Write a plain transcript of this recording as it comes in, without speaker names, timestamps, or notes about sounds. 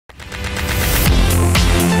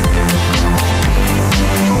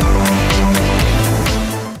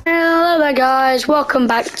guys, welcome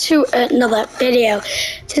back to another video.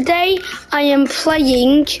 Today I am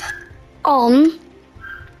playing on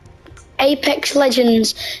Apex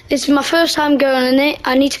Legends. This is my first time going on it.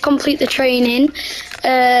 I need to complete the training.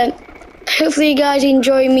 Hopefully you guys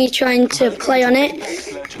enjoy me trying to play on it.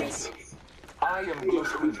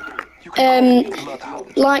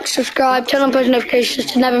 Like, subscribe, turn on post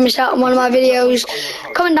notifications to never miss out on one of my videos.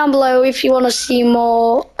 Comment down below if you want to see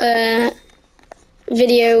more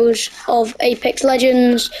videos of Apex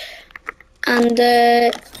Legends, and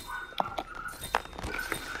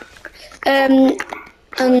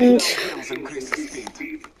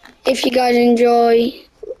if you guys enjoy,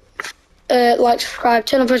 like, subscribe,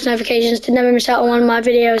 turn on post notifications to never miss out on one of my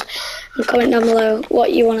videos, and comment down below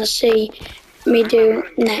what you want to see me do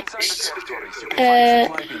next.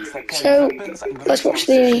 So let's watch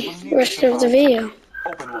the rest of the video.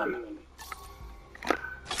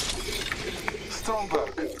 Strong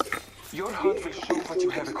work. Your HUD will show what you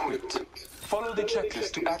have equipped. Follow the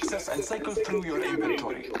checklist to access and cycle through your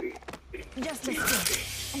inventory. Just a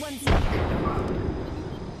second. 1 second.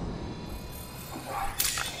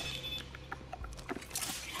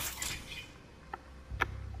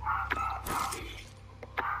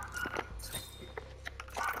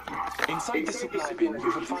 Inside the supply bin, you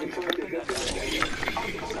will find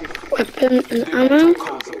Weapon and ammo.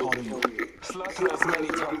 calls upon you. Slaughter as many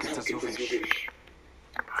targets as you wish.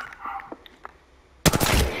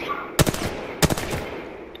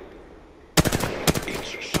 Each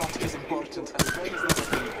shot is important as well as the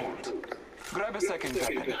weapon you hold. Grab a second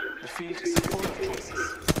weapon. The field is full of choices.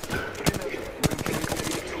 Remember, when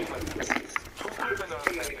killing two weapons. To open our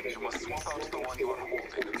weapon, you must swap out the one you are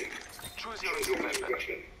holding. Choose your new weapon.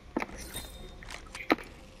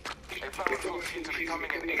 A powerful key to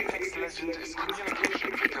becoming an Apex Legend is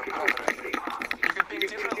communication with your partner. You can pick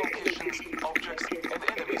different locations, objects, and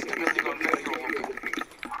enemies depending on where you're looking.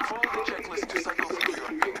 Follow the checklist to cycle through your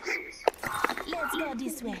pings. Let's go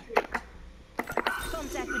this way.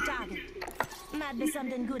 Contact with target. Might be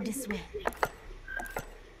something good this way.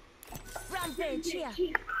 Rampage here.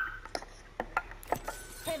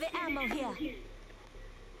 Heavy ammo here.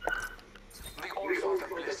 The Allfather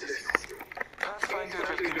blesses you. Pathfinder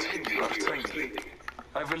will continue our training.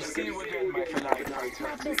 I will see you again, my fellow fighter.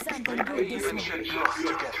 Might be something We good may this even way. shed blood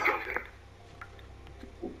together.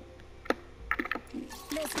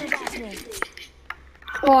 Let's go that way.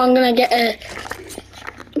 Oh, I'm gonna get a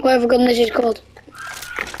whatever gun this is called.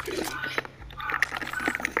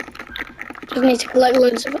 Just need to collect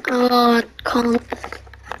loads of. Oh, I can't.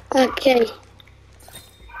 Okay.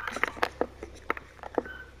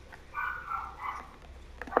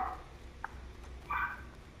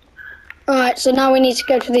 Alright, so now we need to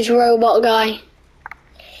go to this robot guy.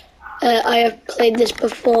 I have played this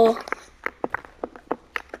before.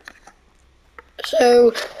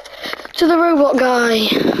 So, to the robot guy.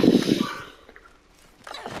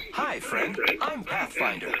 Hi, friend. I'm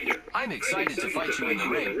Pathfinder. I'm excited to fight you in the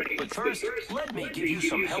ring, but first, let me give you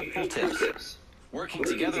some helpful tips. Working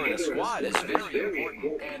together in a squad is very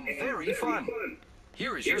important and very fun.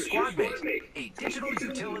 Here is your squad mate, a digital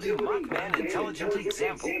utility Mockman intelligent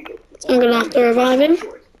example. I'm gonna have to revive him.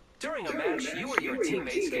 During a match, you or your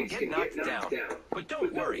teammates can get knocked down. But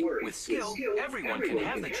don't worry, with skill, everyone can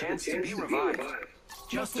have the chance to be revived.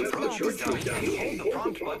 Just approach your dummy and hold the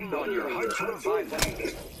prompt button on your HUD to revive them.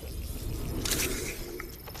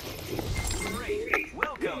 Great.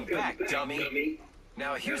 Welcome back, dummy.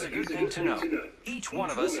 Now here's a good thing to know. Each one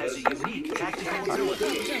of us has a unique tactical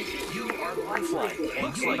ability. You are lifeline, and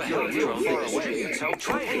looks like you're a little far away. So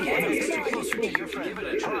try it again and get closer to your friend. Give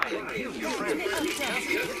it a try and heal your friend. Just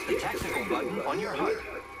hit the tactical button on your HUD.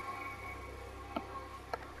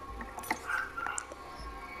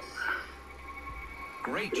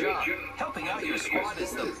 Great job. Helping out your squad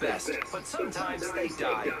is the best, but sometimes they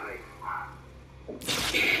die.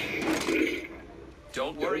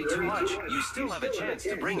 Don't worry too much. You still have a chance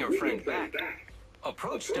to bring your friend back.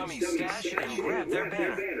 Approach Dummy's stash and grab their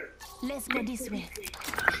banner. Let's go this way.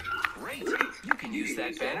 Great! You can use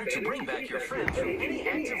that banner to bring back your friend through any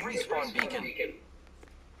active respawn beacon.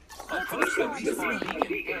 Approach the respawn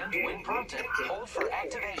beacon and, when prompted, hold for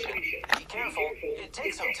activation. Be careful. It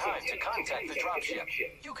takes some time to contact the dropship.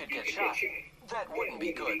 You could get shot. That wouldn't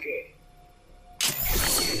be good.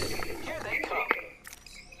 Here they come.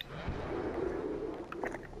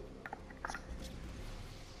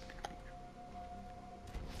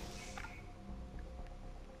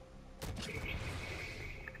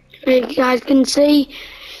 You guys can see,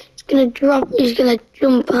 it's gonna drop, he's gonna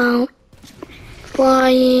jump out,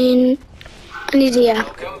 flying, and he's here.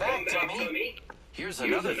 Welcome back, dummy. Here's Here's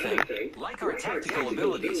another thing. Like our tactical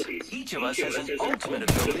abilities, each of us has an ultimate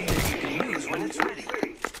ability that you can use when it's ready.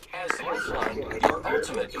 As Lifeline, your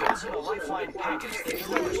ultimate calls in a Lifeline package that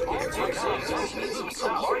delivers all technologies needs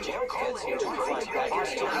some large outfits into Lifeline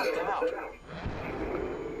package to help them out.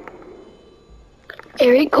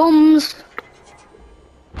 Here it comes.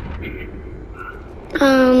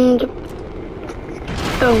 And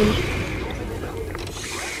boom.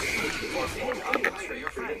 For your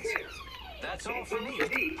friends. That's all for me.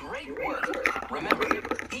 Great work. Remember,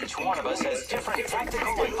 each one of us has different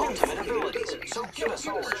tactical and ultimate abilities, so give us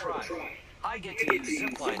all a try. I get to use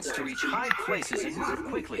zip lines to reach high places and move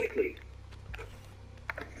quickly.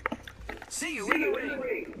 See you in the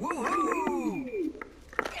ring. Woohoo!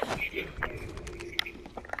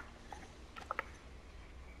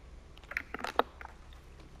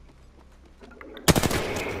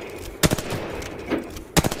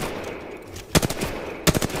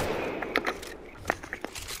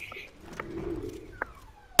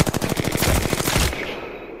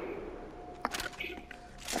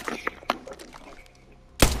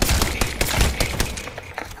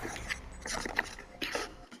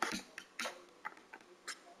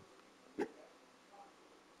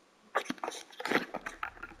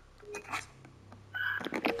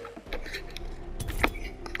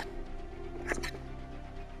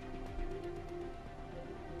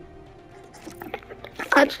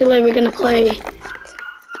 Actually, we're gonna play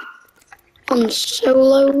on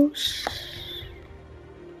solos.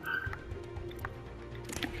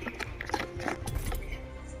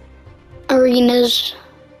 Arenas.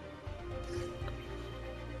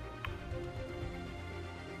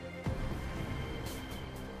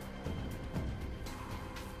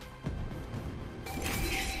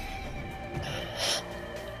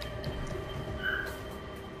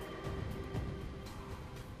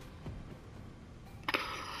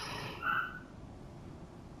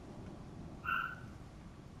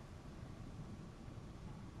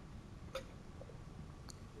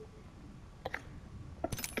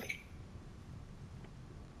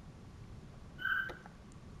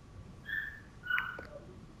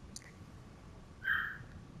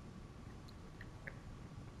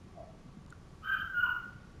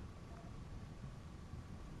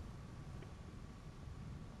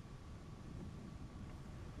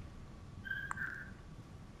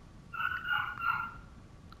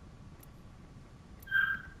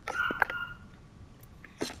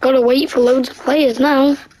 Gotta wait for loads of players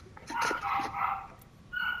now.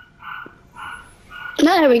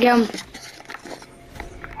 There we go.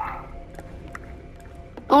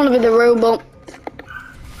 I wanna be the robot.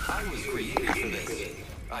 I was created for this.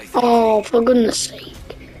 Oh, for goodness sake.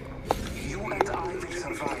 You and I will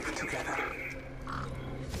survive together.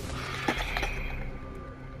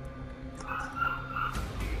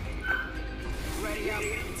 Ready up.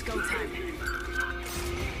 It's go time.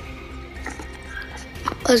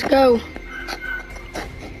 Let's go.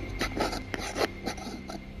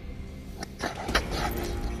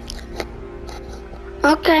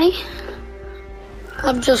 Okay.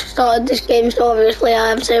 I've just started this game, so obviously I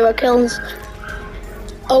have 0 kills.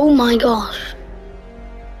 Oh my gosh.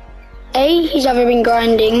 A, he's either been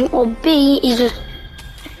grinding, or B, he's just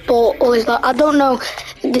bought all his life. I don't know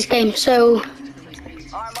this game, so... Arm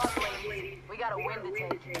up, ladies. We got a win to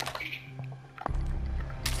take.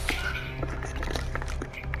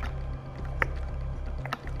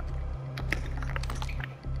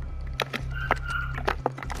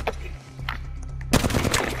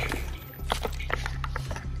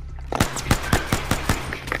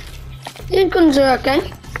 These guns are okay.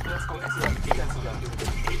 Let's go extract the Tesla.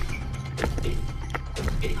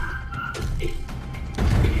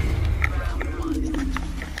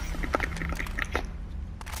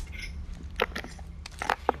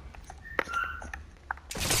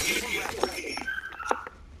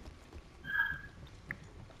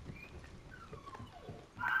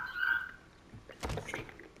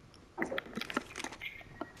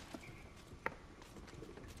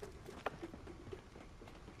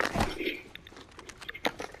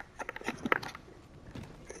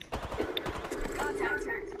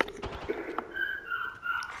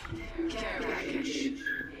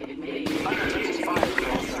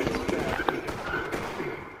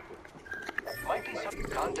 Might be some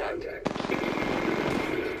contact.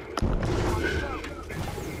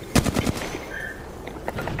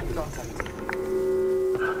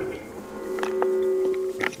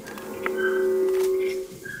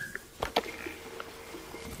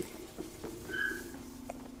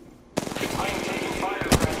 I am taking fire,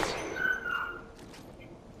 friends.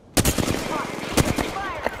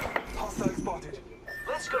 Hostile spotted.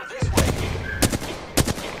 Let's go this way.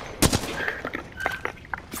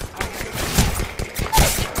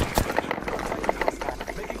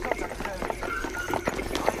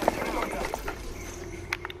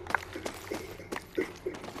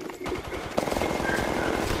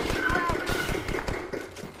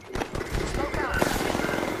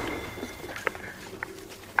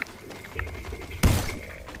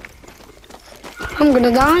 I'm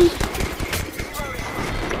gonna die.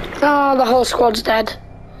 Oh, the whole squad's dead.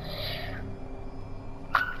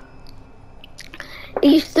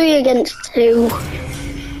 He's 3 against 2.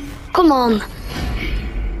 Come on.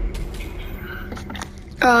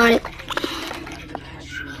 Right.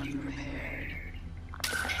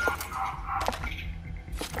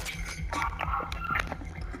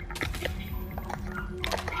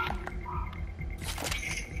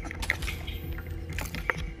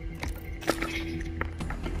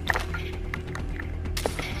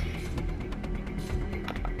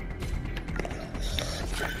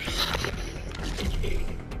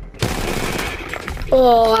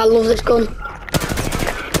 Oh, I love this gun.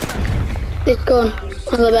 This gun,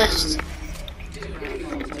 one of the best.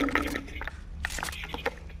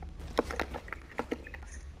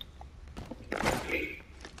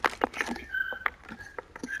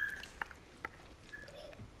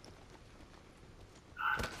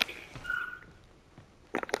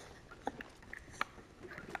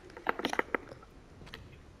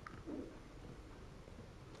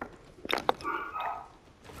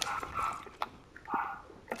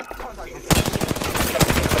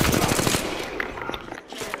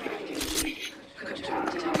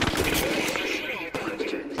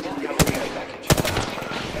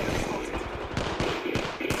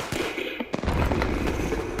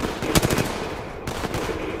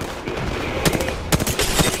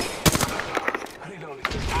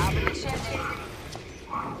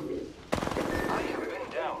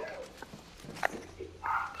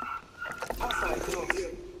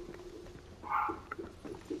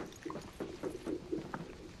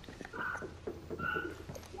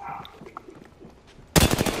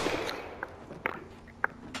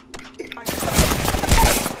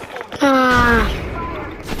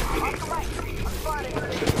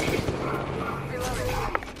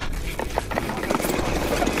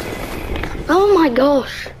 Oh my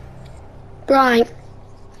gosh. Right.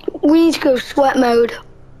 We need to go sweat mode.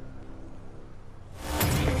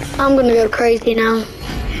 I'm gonna go crazy now.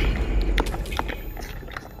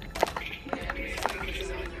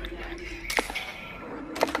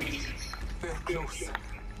 They're close.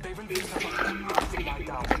 They will be able to lie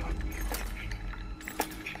down.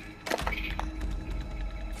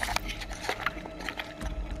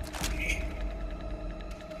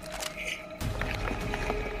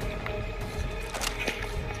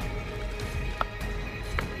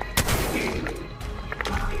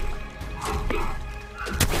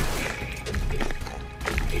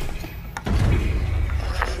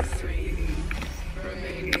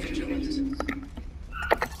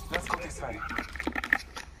 Let's go this way.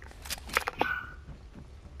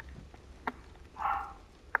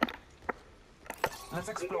 Let's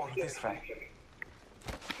explore this way.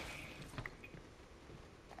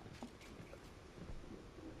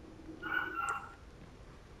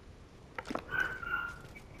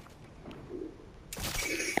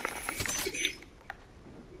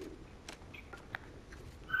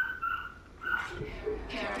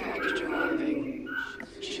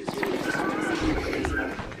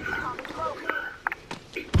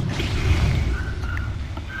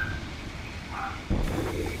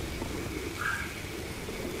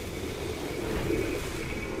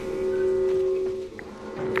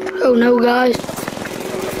 Oh no, guys.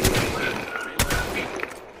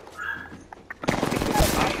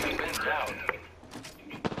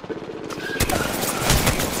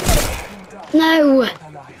 No.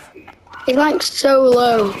 He like so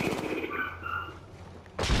low.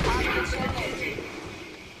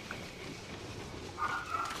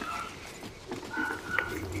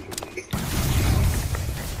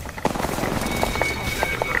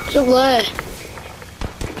 It's up there.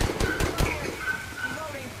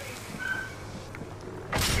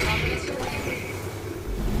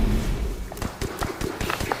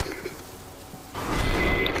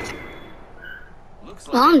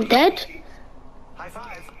 I'm dead. High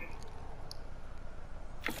five.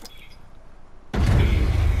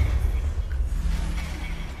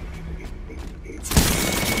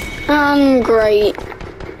 I'm great.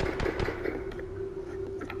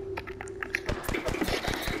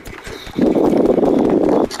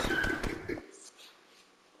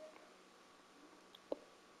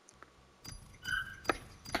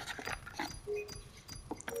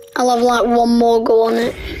 I'll have like one more go on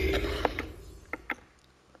it.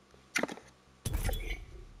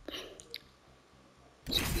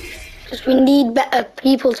 Because we need better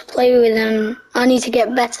people to play with and I need to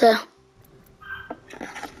get better.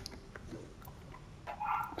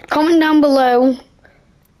 Comment down below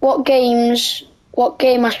what game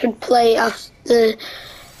I should play after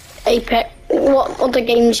Apex. What other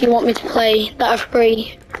games you want me to play that are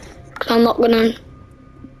free. Because I'm not gonna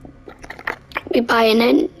be buying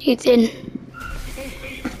anything.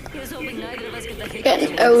 He was hoping neither of us could let it Get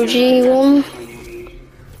an OG one.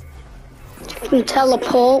 You can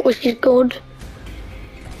teleport, which is good.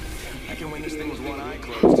 I can win this thing with one eye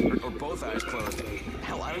closed, or both eyes closed.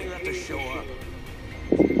 Hell, I don't even have to show up.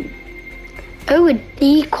 Oh, a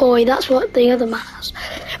decoy, that's what the other man has.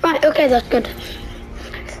 Right, okay, that's good.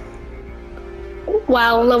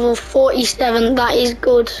 Wow, level 47, that is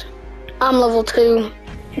good. I'm level 2.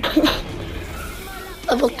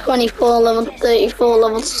 Level 24, level 34,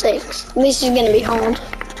 level 6. This is gonna be hard.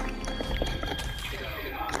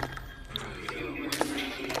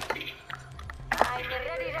 I'm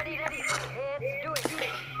ready. Let's do it.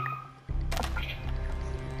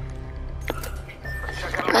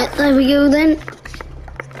 Right, there we go then.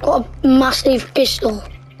 Got a massive pistol.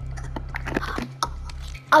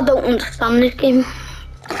 I don't understand this game.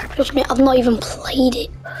 Trust me, I've not even played it.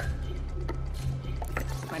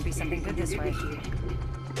 Might be something good this way.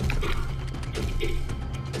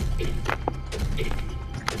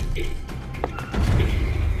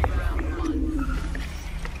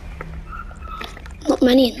 Not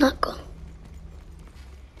many in that gun.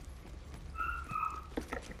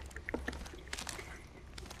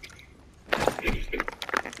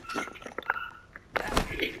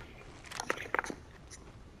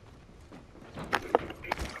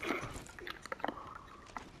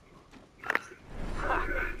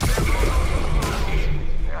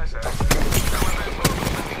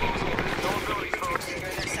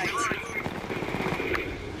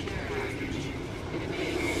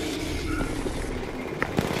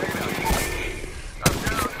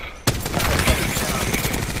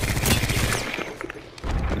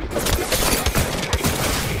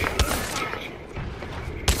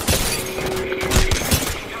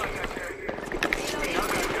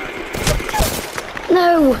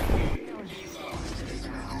 No!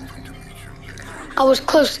 I was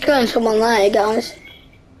close to killing someone there, guys.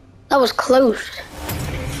 That was close.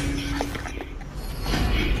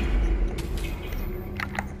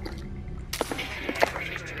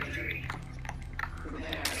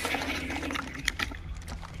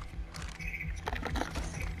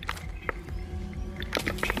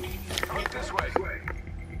 This way.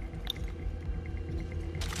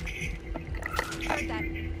 Heard that.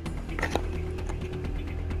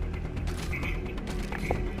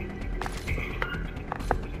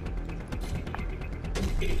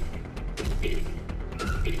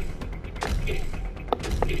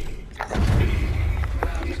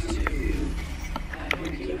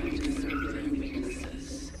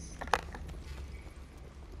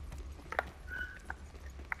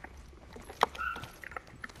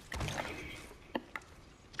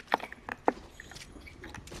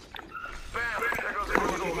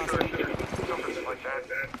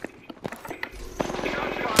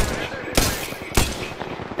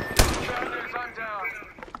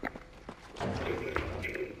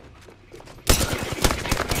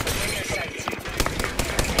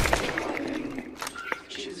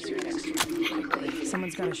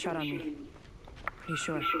 Someone's got a shot on me. Pretty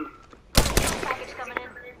sure. Package coming in.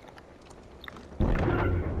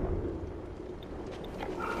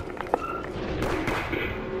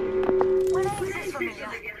 When I was this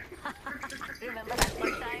familiar. Remember that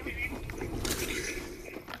one time?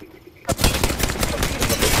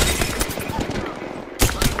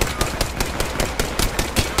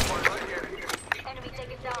 Enemy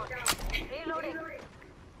taken down. Reloading.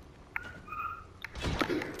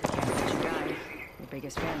 Guy, your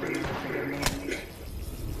biggest fan. Forgive me.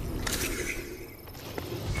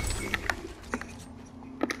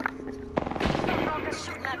 Rockets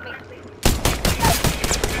shooting at me.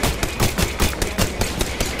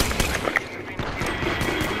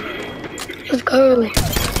 Let's go.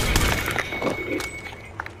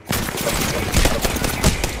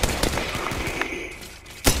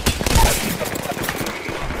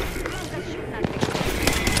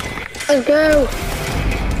 Let's go.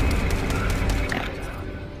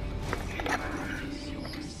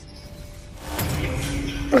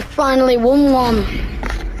 We finally won one.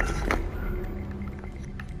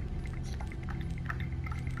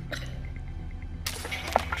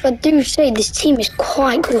 But I do say this team is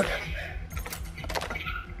quite good.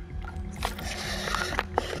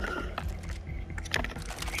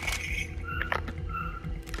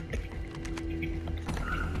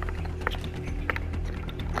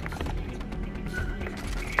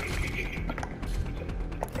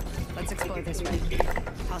 Let's explore this way.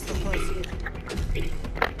 Hostile close.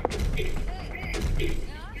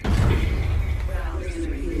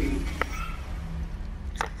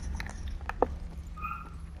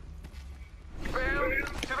 Bam!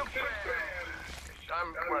 To the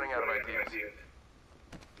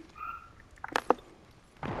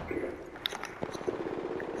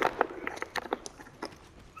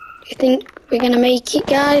You think we're gonna make it,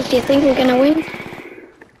 guys? Do you think we're gonna win?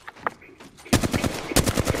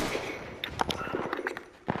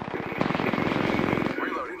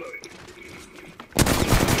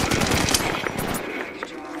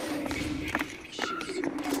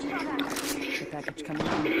 The package coming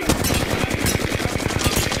in.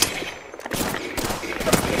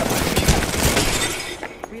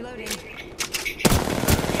 Reloading.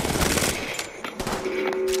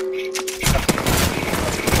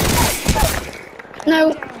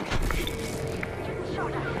 No.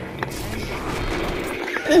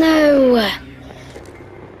 No.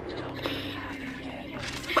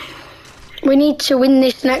 We need to win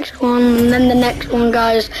this next one and then the next one,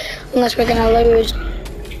 guys, unless we're gonna lose.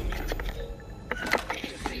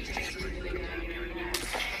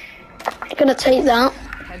 I'm gonna take that.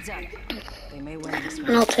 Heads up. They may win this one.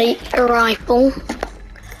 And I'll take a rifle.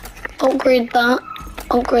 Upgrade that.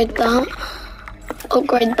 Upgrade that.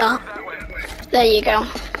 Upgrade that. There you go.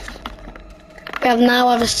 We now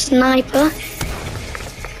have a sniper.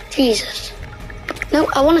 Jesus. No,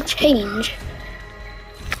 I want to change.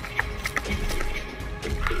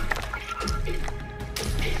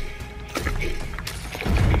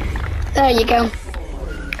 There you go.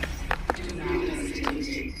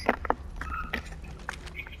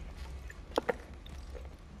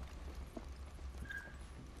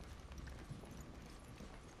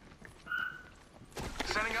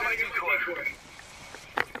 Sending out my decoy.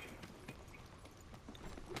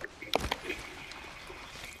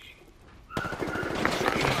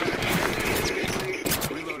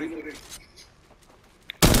 Reloading.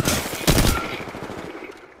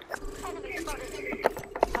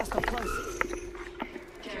 Hostile close.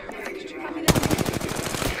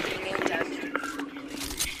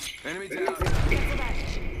 Enemy down.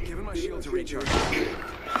 Giving my shield to recharge.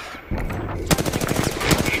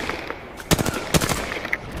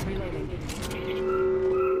 Reloading.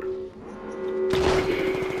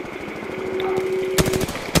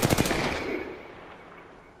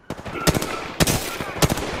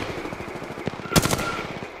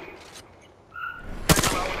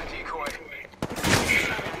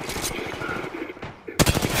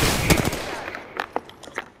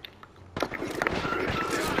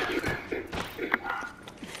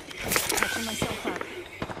 Catching myself up.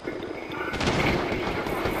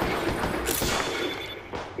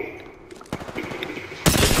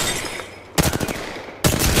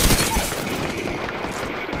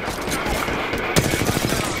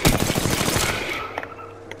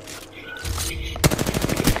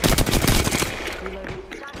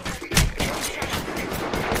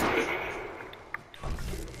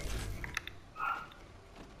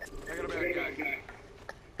 I got a bad guy.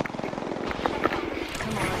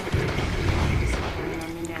 Come on. Bring on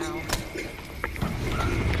me now.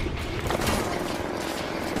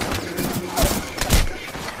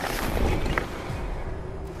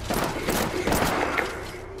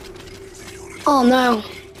 Oh no.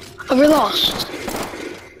 Have we lost?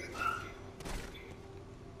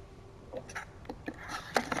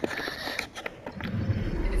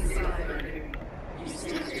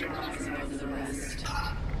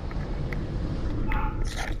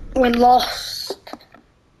 We lost.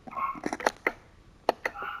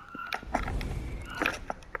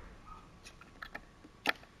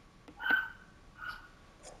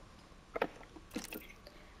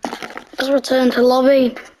 Let's return to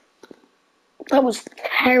lobby. That was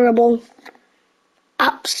terrible.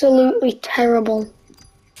 Absolutely terrible.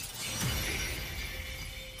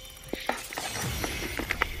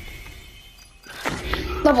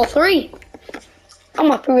 Level 3.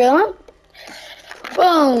 I'm happy with that.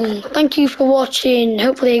 Well, thank you for watching.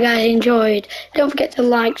 Hopefully you guys enjoyed. Don't forget to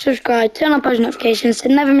like, subscribe, turn on post notifications to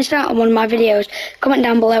never miss out on one of my videos. Comment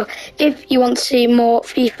down below if you want to see more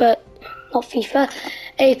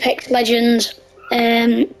Apex Legends.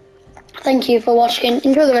 Thank you for watching.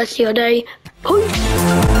 Enjoy the rest of your day.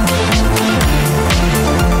 Peace.